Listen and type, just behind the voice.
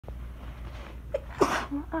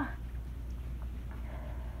So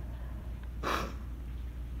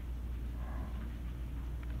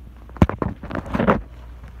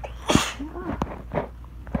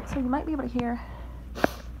you might be able to hear,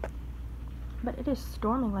 but it is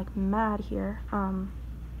storming like mad here.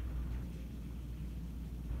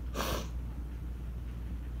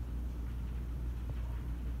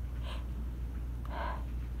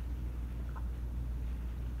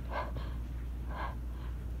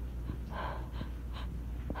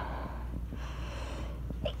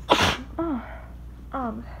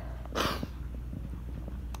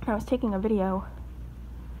 I was taking a video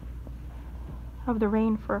of the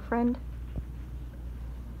rain for a friend,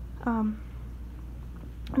 and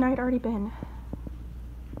I had already been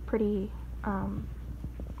pretty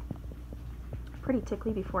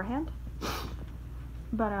tickly beforehand,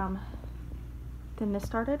 but then this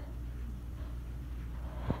started,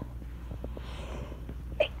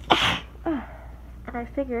 and I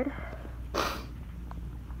figured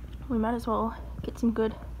we might as well get some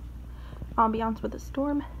good ambiance with the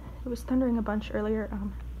storm. It was thundering a bunch earlier,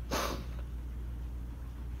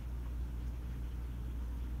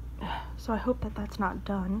 so I hope that that's not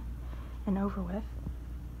done and over with,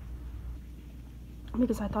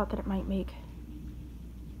 because I thought that it might make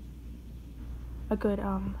a good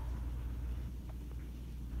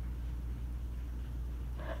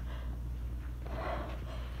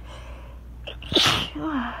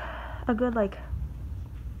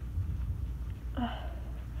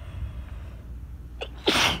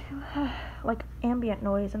like ambient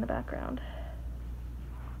noise in the background.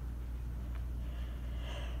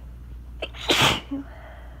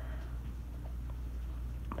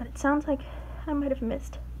 But it sounds like I might have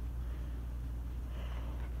missed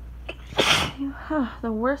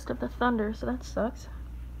the worst of the thunder, so that sucks.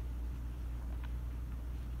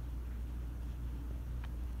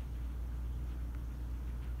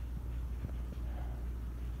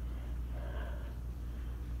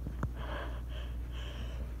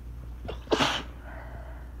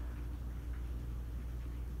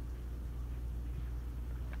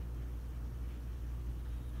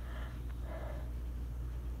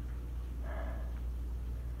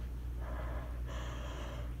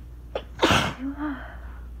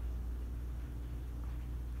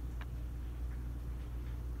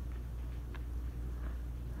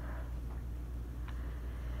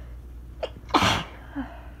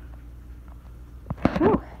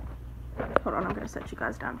 Hold on, I'm gonna set you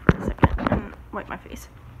guys down for a second and wipe my face.